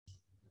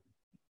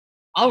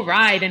All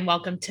right, and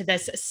welcome to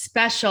this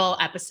special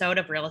episode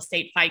of Real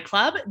Estate Fight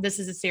Club. This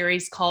is a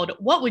series called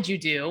What Would You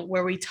Do,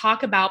 where we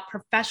talk about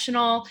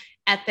professional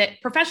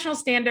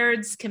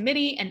standards,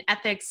 committee and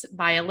ethics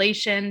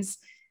violations.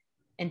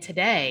 And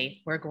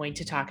today we're going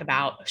to talk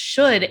about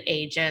should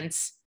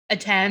agents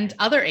attend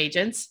other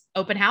agents'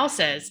 open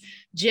houses.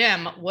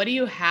 Jim, what do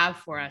you have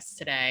for us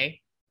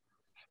today?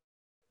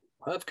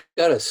 I've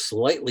got a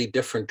slightly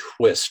different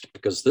twist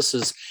because this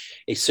is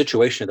a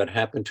situation that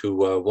happened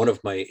to one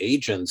of my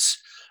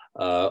agents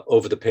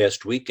over the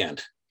past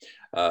weekend.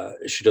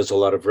 She does a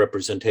lot of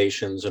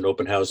representations and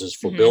open houses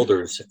for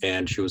builders,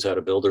 and she was at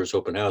a builder's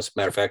open house.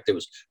 Matter of fact, it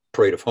was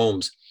Parade of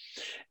Homes.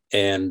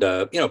 And,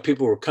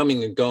 people were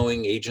coming and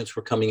going, agents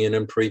were coming in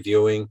and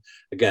previewing.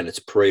 Again, it's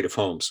Parade of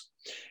Homes.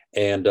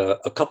 And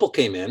a couple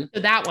came in. So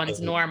that one's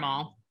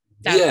normal.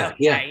 That's yeah, okay.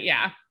 yeah.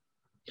 Yeah.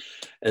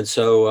 And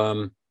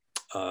so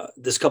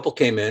this couple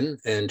came in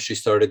and she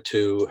started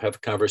to have a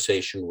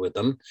conversation with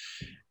them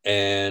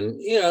and,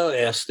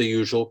 asked the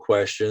usual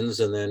questions.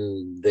 And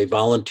then they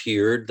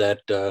volunteered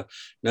that,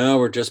 no,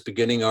 we're just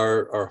beginning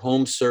our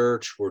home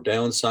search. We're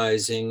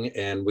downsizing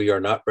and we are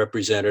not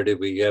representative.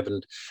 We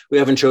haven't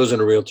chosen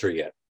a realtor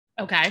yet.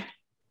 Okay.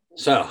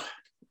 So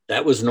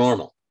that was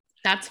normal.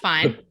 That's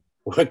fine.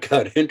 What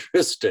got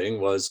interesting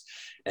was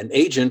an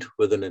agent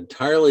with an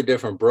entirely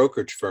different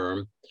brokerage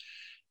firm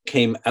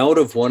came out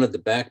of one of the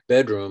back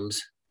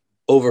bedrooms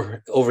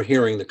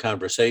overhearing the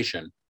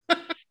conversation.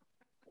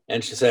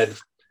 And she said,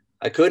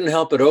 I couldn't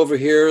help but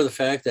overhear the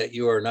fact that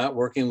you are not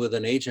working with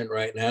an agent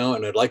right now.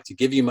 And I'd like to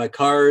give you my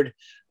card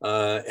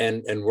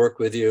and work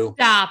with you.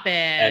 Stop it.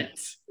 And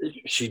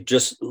she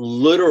just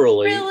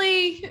literally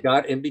Really?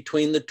 got in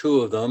between the two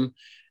of them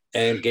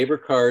and gave her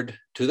card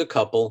to the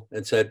couple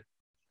and said,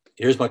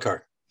 here's my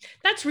card.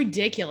 That's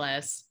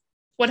ridiculous.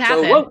 What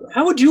happened? So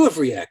how would you have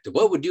reacted?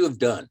 What would you have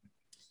done?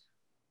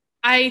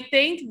 I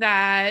think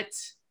that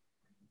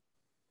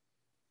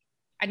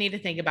I need to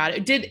think about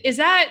it. Is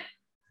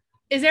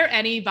there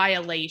any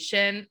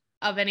violation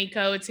of any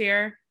codes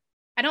here?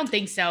 I don't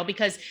think so,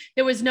 because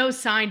there was no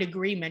signed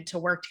agreement to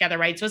work together,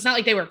 right? So it's not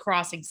like they were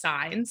crossing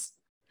signs.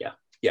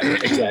 Yeah,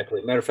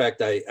 exactly. Matter of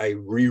fact, I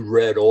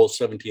reread all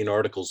 17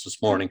 articles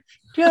this morning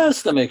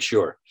just to make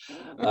sure.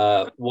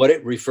 What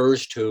it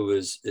refers to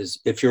is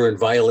if you're in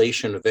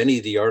violation of any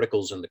of the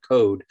articles in the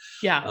code,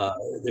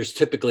 there's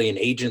typically an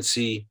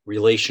agency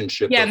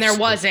relationship. Yeah, and there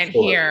wasn't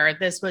here.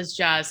 This was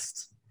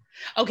just...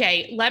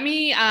 Okay,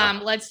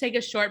 let's take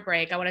a short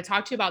break. I want to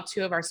talk to you about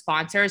two of our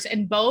sponsors,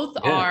 and both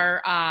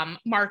are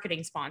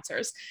marketing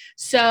sponsors.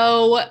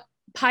 So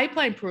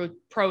Pipeline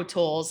Pro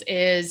Tools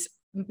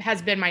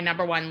has been my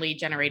number one lead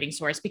generating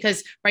source,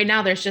 because right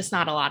now there's just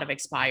not a lot of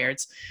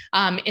expireds.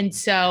 And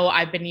so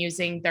I've been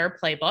using their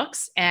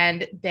playbooks,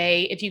 and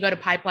if you go to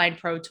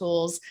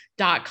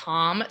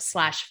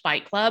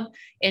pipelineprotools.com/fight club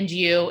and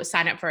you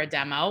sign up for a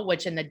demo,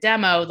 which in the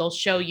demo, they'll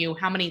show you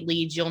how many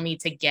leads you'll need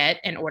to get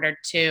in order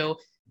to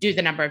do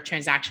the number of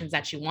transactions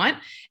that you want.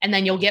 And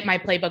then you'll get my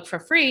playbook for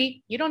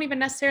free. You don't even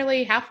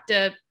necessarily have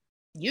to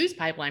use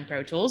Pipeline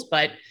Pro Tools,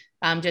 but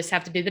just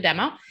have to do the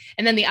demo.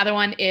 And then the other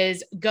one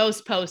is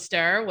Ghost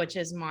Poster, which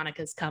is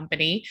Monica's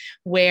company,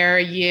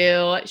 where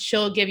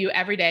she'll give you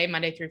every day,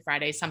 Monday through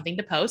Friday, something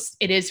to post.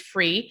 It is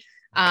free.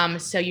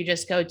 So you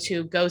just go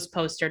to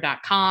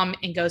ghostposter.com,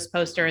 and Ghost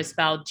Poster is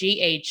spelled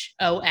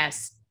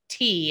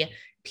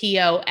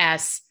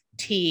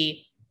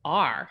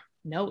GHOSTPOSTR,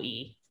 no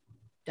E.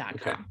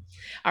 Okay.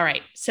 All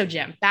right. So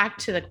Jim, back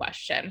to the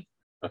question.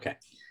 Okay.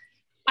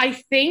 I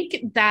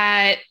think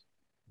that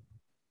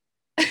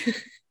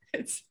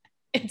it's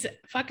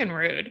fucking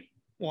rude.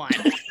 One.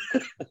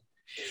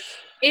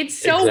 It's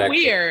so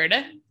weird.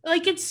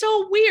 Like, it's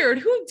so weird.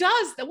 Who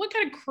does that? What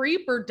kind of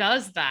creeper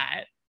does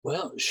that?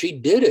 Well, she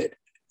did it.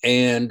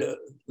 And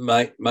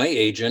my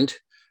agent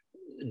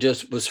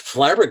just was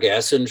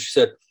flabbergasted, and she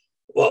said,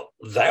 well,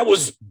 that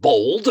was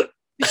bold.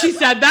 She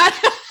said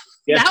that?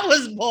 Yeah. That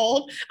was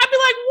bold. I'd be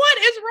like, what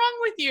is wrong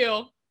with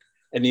you?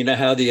 And you know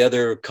how the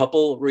other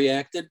couple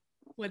reacted?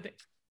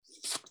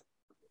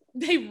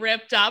 They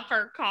ripped up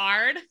her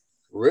card.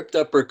 Ripped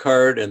up her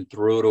card and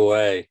threw it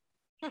away.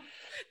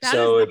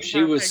 So if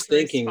she was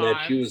thinking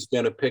that she was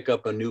going to pick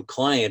up a new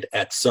client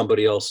at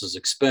somebody else's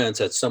expense,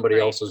 at somebody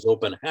else's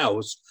open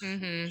house,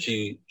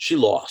 she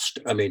lost.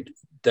 I mean,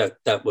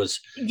 that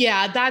was...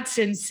 Yeah, that's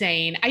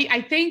insane.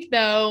 I think,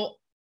 though...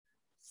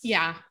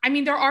 Yeah. I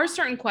mean, there are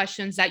certain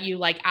questions that you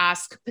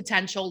ask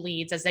potential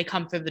leads as they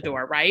come through the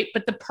door, right?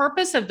 But the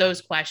purpose of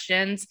those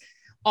questions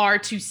are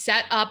to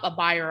set up a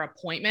buyer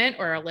appointment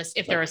or a list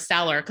if they're a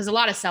seller, because a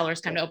lot of sellers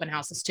come to open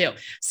houses too.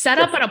 Set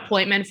up an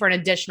appointment for an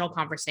additional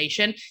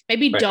conversation.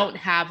 Maybe don't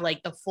have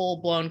the full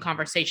blown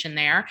conversation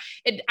there.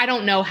 I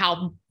don't know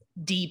how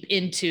deep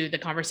into the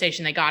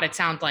conversation they got. It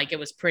sounds like it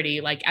was pretty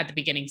at the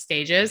beginning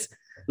stages.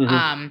 But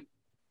I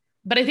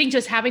think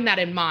just having that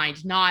in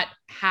mind, not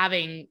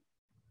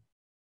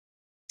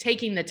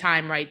taking the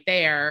time right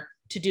there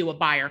to do a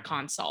buyer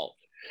consult.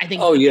 I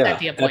think Oh set yeah,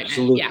 the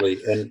appointment. Yeah.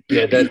 absolutely. And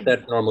yeah,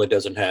 that normally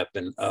doesn't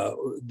happen.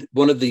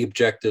 One of the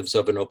objectives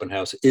of an open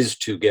house is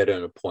to get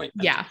an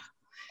appointment. Yeah.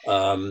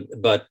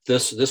 But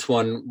this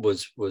one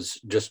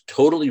was just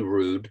totally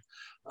rude,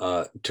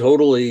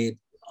 totally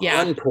Yeah.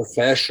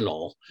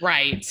 unprofessional.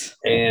 Right.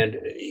 And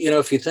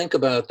if you think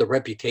about the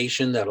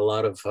reputation that a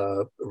lot of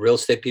real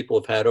estate people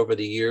have had over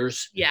the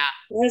years, Yeah.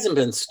 it hasn't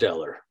been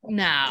stellar.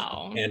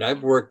 No. And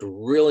I've worked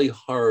really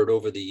hard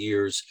over the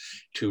years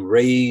to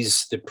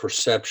raise the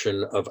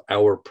perception of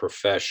our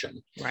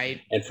profession.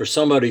 Right. And for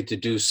somebody to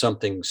do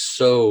something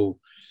so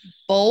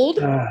bold,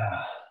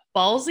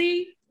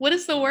 ballsy, what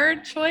is the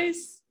word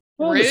choice?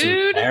 Well, rude.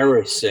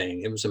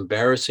 It was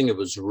embarrassing. It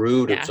was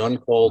rude. Yeah. It was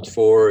uncalled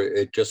for.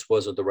 It just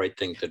wasn't the right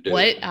thing to do.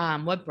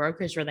 What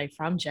brokers were they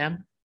from,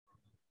 Jim?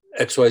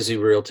 XYZ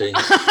Realty.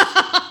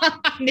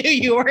 I knew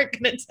you weren't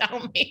going to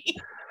tell me.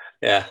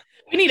 Yeah.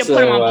 We need to put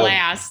them on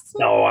blast.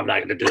 No, I'm not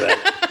going to do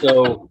that.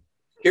 So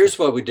here's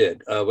what we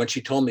did. When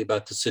she told me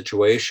about the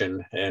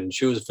situation and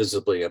she was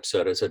visibly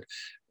upset, I said,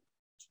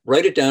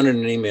 write it down in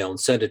an email and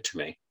send it to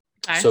me.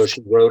 Okay. So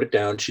she wrote it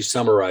down. She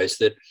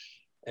summarized it.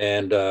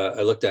 And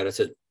I looked at it and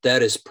said,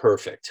 that is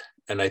perfect.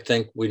 And I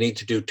think we need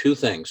to do two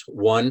things.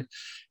 One,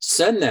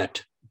 send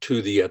that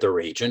to the other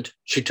agent.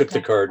 She took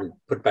the card and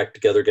put it back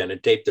together again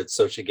and taped it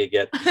so she could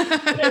get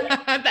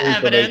the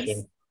evidence.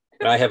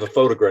 And I have a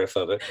photograph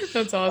of it.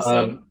 That's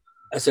awesome.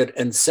 I said,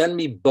 and send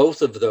me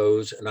both of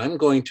those, and I'm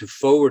going to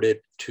forward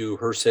it to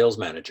her sales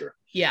manager.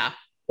 Yeah.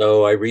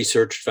 So I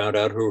researched, found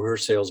out who her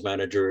sales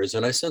manager is,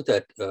 and I sent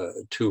that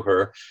to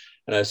her.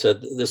 And I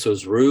said, this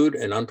was rude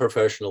and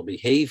unprofessional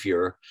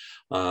behavior.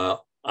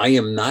 I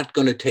am not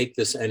going to take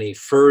this any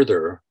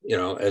further,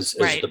 as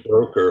the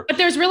broker. But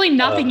there's really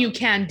nothing you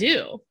can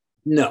do.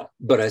 No,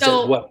 but I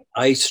said, what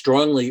I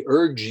strongly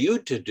urge you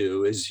to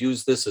do is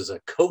use this as a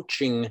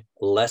coaching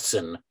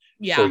lesson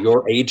for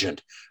your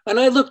agent. And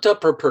I looked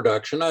up her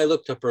production. I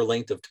looked up her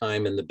length of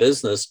time in the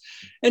business,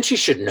 and she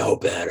should know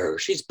better.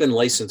 She's been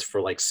licensed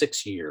for like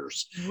 6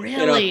 years.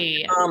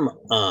 Really? Come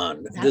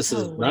on. That's this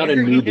is hilarious. not a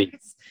newbie.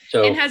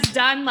 So, and has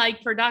done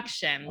like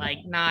production,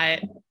 like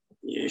not.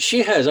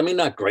 She has,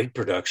 not great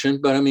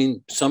production, but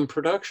some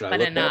production.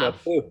 But I looked that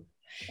up too.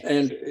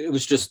 And it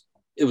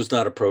was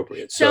not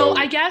appropriate. So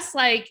I guess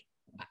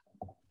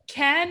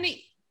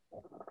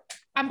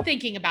I'm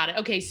thinking about it.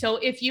 Okay. So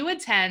if you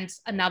attend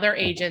another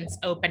agent's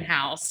open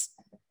house,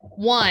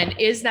 one,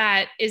 is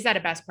that a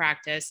best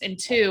practice? And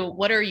two,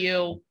 what are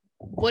you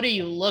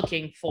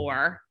looking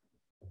for?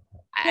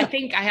 I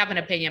think I have an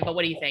opinion, but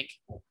what do you think?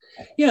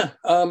 Yeah.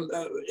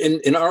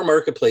 In our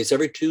marketplace,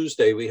 every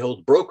Tuesday, we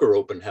hold broker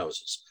open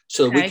houses.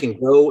 So we can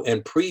go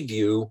and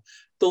preview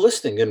the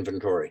listing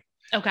inventory.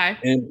 Okay.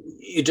 And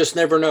you just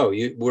never know.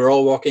 We're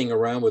all walking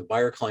around with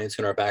buyer clients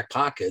in our back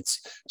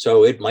pockets.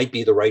 So it might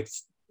be the right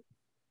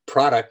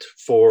product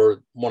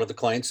for one of the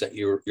clients that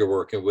you're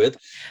working with.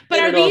 But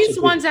are these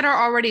ones that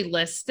are already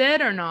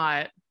listed or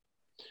not?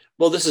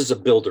 Well, this is a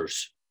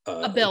builder's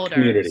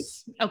community.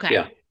 Okay.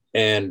 Yeah.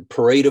 And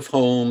Parade of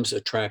Homes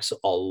attracts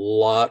a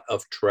lot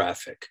of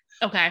traffic.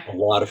 Okay. A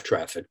lot of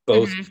traffic,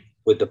 both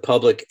with the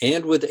public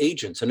and with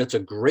agents. And it's a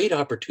great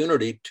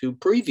opportunity to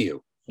preview.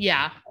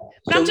 Yeah.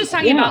 But I'm just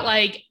talking about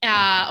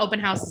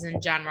open houses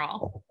in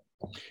general.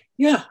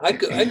 Yeah, I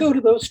go to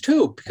those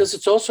too, because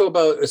it's also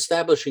about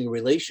establishing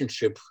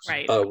relationships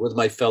with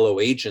my fellow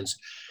agents.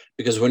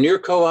 Because when you're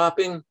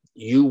co-oping,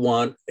 you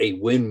want a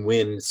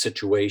win-win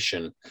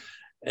situation.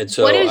 And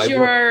so what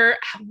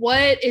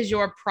is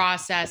your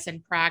process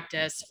and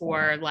practice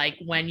for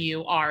when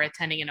you are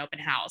attending an open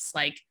house?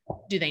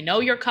 Do they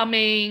know you're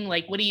coming?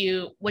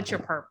 What's your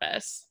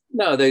purpose?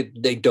 No, they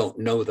don't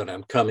know that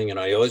I'm coming, and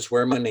I always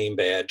wear my name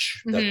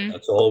badge.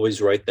 That's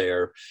always right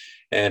there.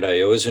 And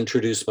I always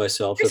introduce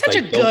myself. You're such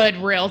a good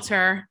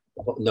realtor.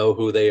 Know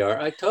who they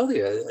are. I tell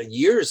you,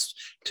 years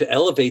to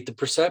elevate the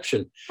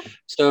perception.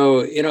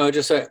 So, I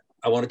just say,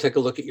 I want to take a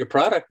look at your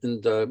product,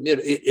 and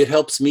it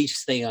helps me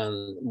stay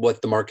on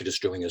what the market is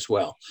doing as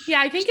well.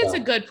 Yeah, I think it's a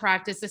good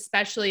practice,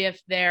 especially if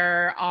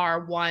there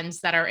are ones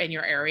that are in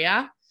your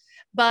area.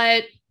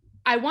 But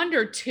I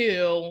wonder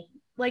too,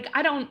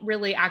 I don't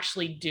really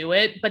actually do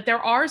it, but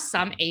there are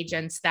some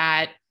agents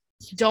that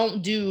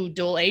don't do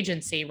dual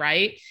agency,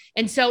 right?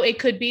 And so it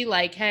could be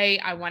hey,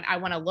 I want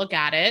to look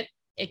at it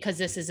because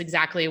this is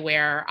exactly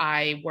where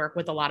I work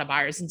with a lot of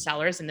buyers and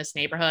sellers in this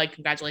neighborhood.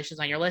 Congratulations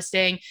on your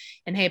listing.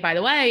 And hey, by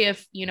the way,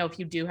 if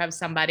you do have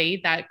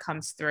somebody that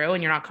comes through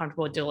and you're not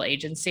comfortable with dual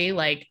agency,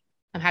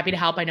 I'm happy to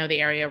help. I know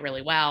the area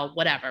really well,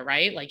 whatever,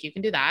 right? You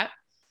can do that.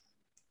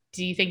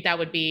 Do you think that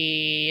would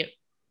be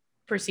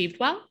perceived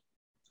well?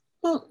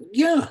 Well,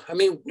 yeah.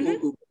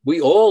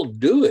 We all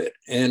do it.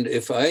 And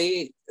if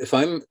I'm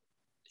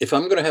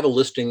going to have a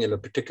listing in a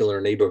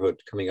particular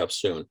neighborhood coming up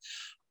soon,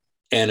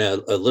 and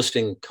a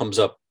listing comes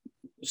up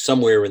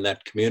somewhere in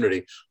that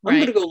community, I'm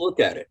going to go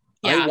look at it.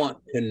 Yeah. I want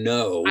to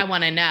know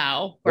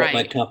what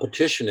my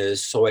competition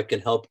is, so I can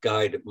help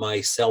guide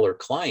my seller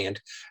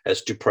client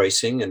as to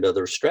pricing and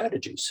other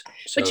strategies.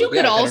 But you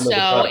could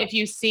also, if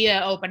you see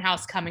an open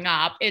house coming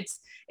up, it's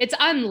it's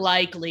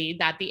unlikely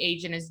that the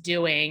agent is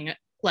doing,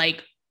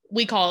 like,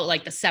 we call it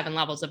like the 7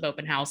 levels of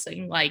open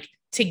housing, like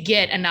to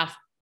get enough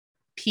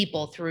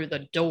people through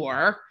the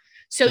door.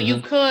 So you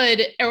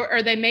could,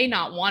 or they may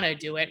not want to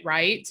do it,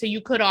 right? So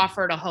you could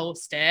offer to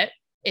host it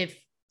if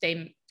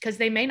because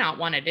they may not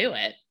want to do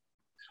it.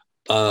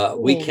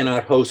 We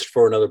cannot host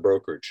for another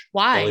brokerage.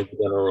 Why? Only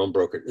within our own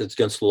brokerage. It's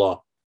against the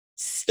law.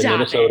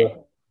 Stop it.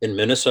 In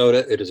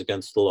Minnesota, it is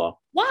against the law.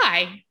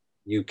 Why?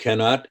 You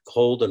cannot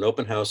hold an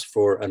open house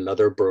for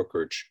another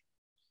brokerage.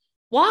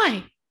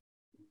 Why?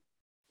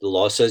 The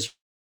law says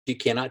you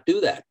cannot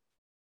do that.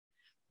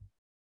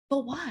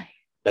 But why?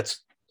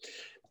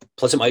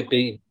 Plus it might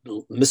be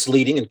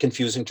misleading and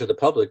confusing to the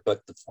public,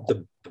 but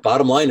the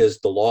bottom line is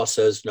the law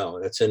says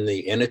no. That's in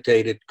the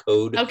annotated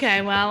code.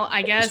 Okay, well,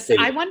 I guess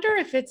I wonder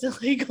if it's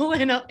illegal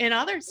in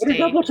other states.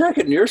 Double check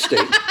it in your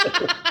state.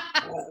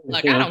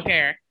 Look, I don't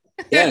care.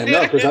 Yeah,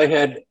 no, because I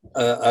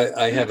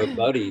have a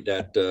buddy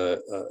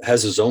that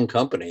has his own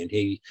company, and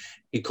he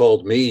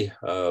called me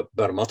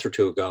about a month or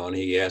two ago, and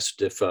he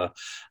asked if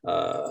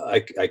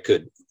I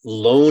could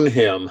loan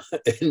him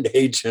an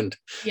agent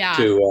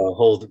to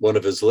hold one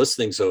of his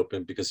listings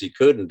open because he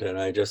couldn't, and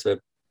I just said,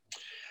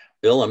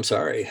 Bill, I'm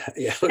sorry.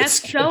 Yeah,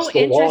 that's so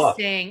interesting. Law.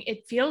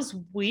 It feels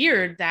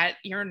weird that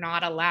you're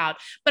not allowed,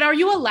 but are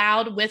you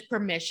allowed with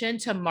permission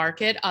to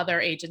market other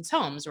agents'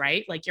 homes,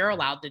 right? Like you're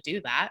allowed to do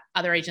that,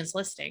 other agents'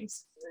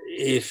 listings.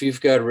 If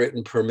you've got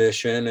written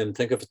permission, and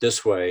think of it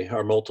this way,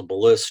 our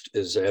multiple list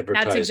is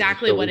advertising. That's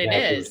exactly what it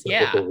is.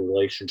 Yeah.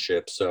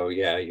 Relationship. So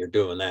yeah, you're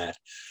doing that.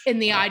 In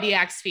the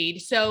IDX feed.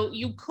 So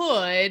you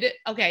could,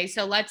 okay,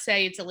 so let's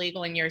say it's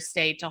illegal in your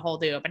state to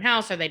hold the open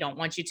house, or they don't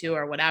want you to,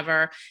 or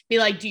whatever. Be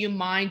like, do you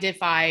mind if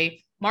I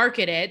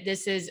market it?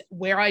 This is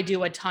where I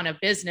do a ton of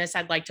business.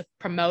 I'd like to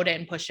promote it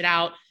and push it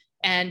out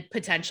and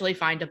potentially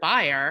find a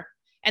buyer.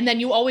 And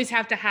then you always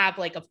have to have,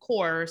 like, of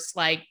course,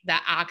 like the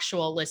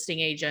actual listing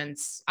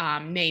agent's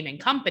name and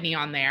company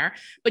on there,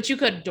 but you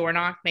could door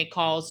knock, make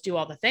calls, do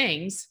all the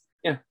things.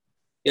 Yeah.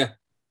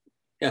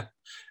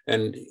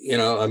 And,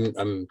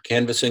 I'm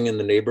canvassing in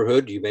the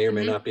neighborhood. You may or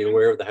may not be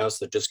aware of the house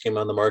that just came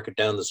on the market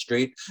down the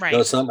street. Right.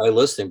 No, it's not my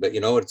listing, but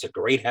it's a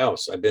great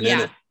house. I've been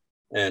in it.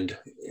 And,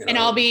 and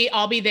I'll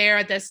be there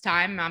at this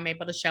time. I'm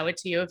able to show it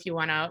to you if you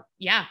want to.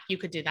 Yeah, you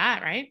could do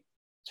that. Right.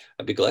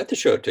 I'd be glad to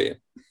show it to you.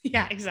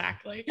 Yeah,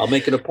 exactly. I'll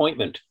make an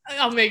appointment.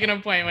 I'll make an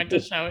appointment to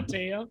show it to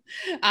you.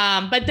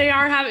 But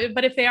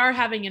if they are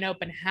having an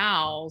open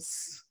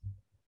house,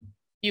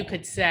 you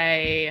could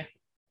say,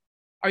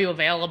 are you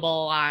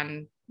available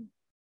on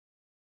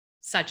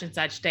such and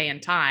such day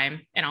and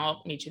time? And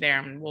I'll meet you there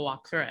and we'll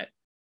walk through it.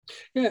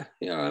 Yeah.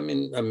 I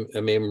mean,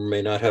 I may or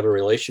may not have a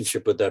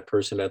relationship with that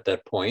person at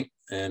that point.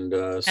 And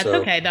that's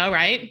okay though,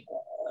 right?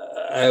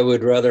 I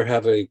would rather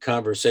have a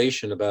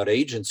conversation about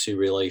agency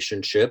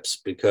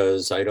relationships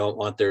because I don't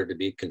want there to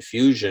be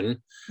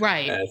confusion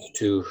as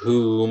to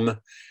whom.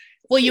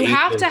 Well, you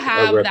have to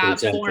have that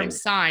form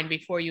signed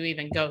before you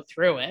even go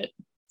through it.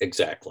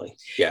 Exactly.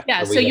 Yeah.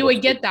 Yeah. So you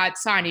would get that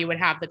signed. You would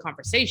have the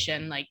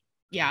conversation, like,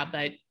 yeah,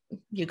 but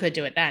you could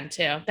do it then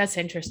too. That's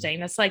interesting.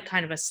 That's like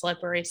kind of a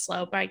slippery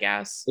slope, I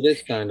guess. It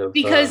is kind of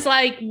because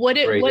like what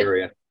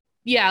area.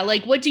 Yeah,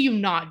 like what do you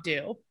not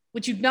do?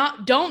 What you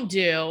don't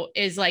do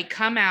is like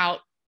come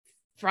out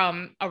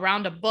from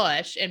around a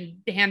bush and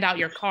hand out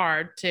your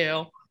card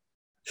to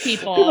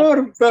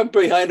people. From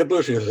behind a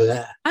bush.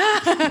 Here,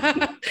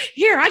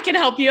 I can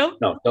help you.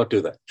 No, don't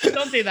do that.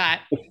 Don't do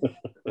that.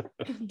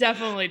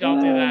 Definitely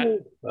don't do that.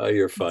 Oh,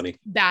 you're funny.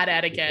 Bad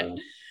etiquette.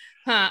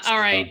 All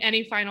right.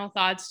 Any final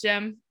thoughts,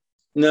 Jim?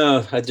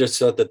 No, I just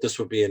thought that this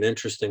would be an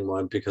interesting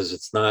one because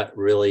it's not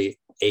really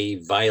a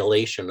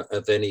violation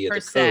of any of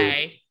the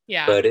code.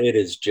 Yeah. But it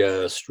is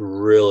just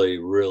really,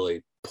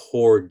 really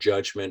poor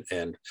judgment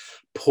and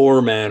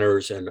poor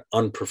manners and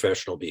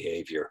unprofessional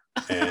behavior.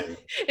 And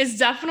it's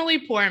definitely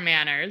poor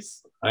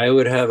manners. I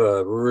would have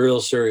a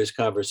real serious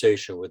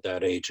conversation with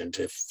that agent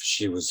if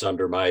she was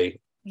under my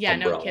umbrella.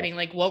 No kidding.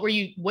 Like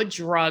what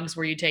drugs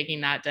were you taking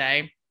that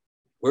day?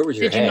 Where was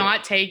your Did you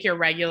not take your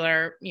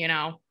regular,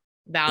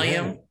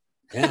 Valium?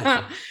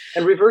 Yeah.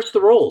 And reverse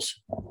the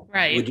roles.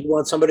 Right. Would you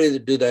want somebody to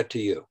do that to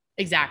you?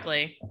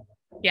 Exactly.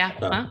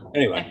 Yeah.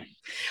 Anyway. Okay.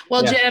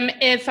 Well, Jim,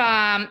 if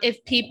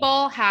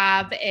people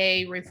have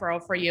a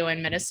referral for you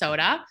in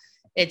Minnesota,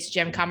 it's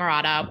Jim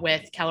Camarata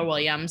with Keller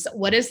Williams.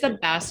 What is the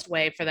best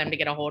way for them to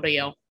get a hold of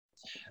you?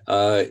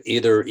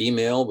 Either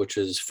email, which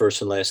is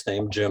first and last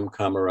name, Jim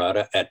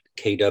Camarata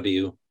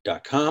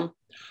 @kw.com,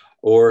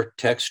 or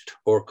text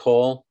or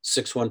call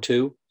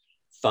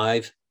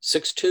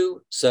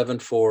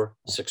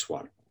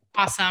 612-562-7461.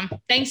 Awesome.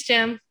 Thanks,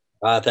 Jim.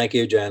 Thank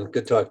you, Jen.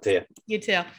 Good talk to you. You too.